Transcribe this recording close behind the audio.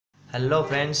Hello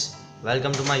friends,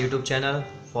 welcome to my YouTube channel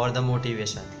for the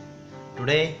motivation.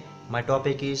 Today my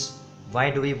topic is why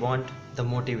do we want the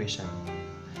motivation?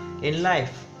 In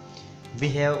life we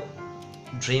have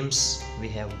dreams, we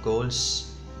have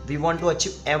goals, we want to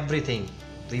achieve everything,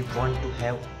 we want to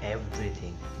have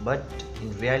everything. But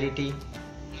in reality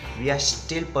we are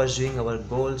still pursuing our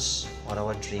goals or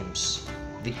our dreams.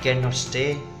 We cannot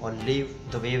stay or live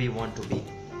the way we want to be.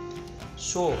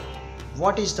 So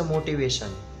what is the motivation?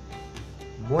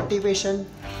 Motivation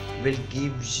will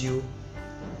give you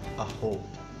a hope.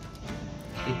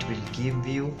 It will give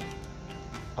you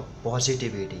a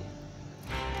positivity.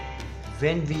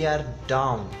 When we are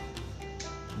down,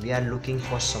 we are looking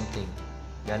for something.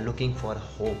 We are looking for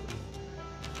hope.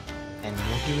 And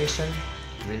motivation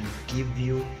will give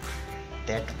you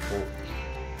that hope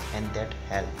and that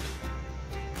help.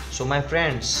 So my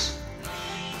friends,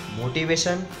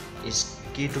 motivation is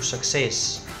key to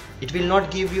success. It will not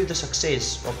give you the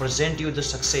success or present you the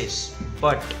success,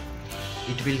 but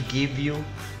it will give you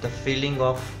the feeling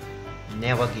of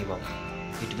never give up.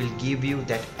 It will give you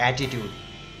that attitude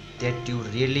that you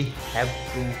really have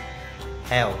to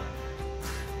have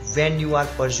when you are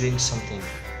pursuing something.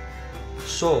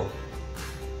 So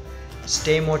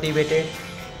stay motivated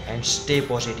and stay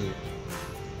positive,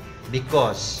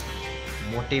 because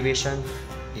motivation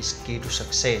is key to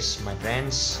success, my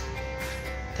friends.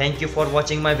 Thank you for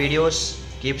watching my videos.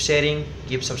 Keep sharing,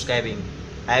 keep subscribing.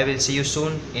 I will see you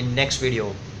soon in next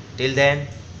video. Till then,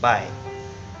 bye.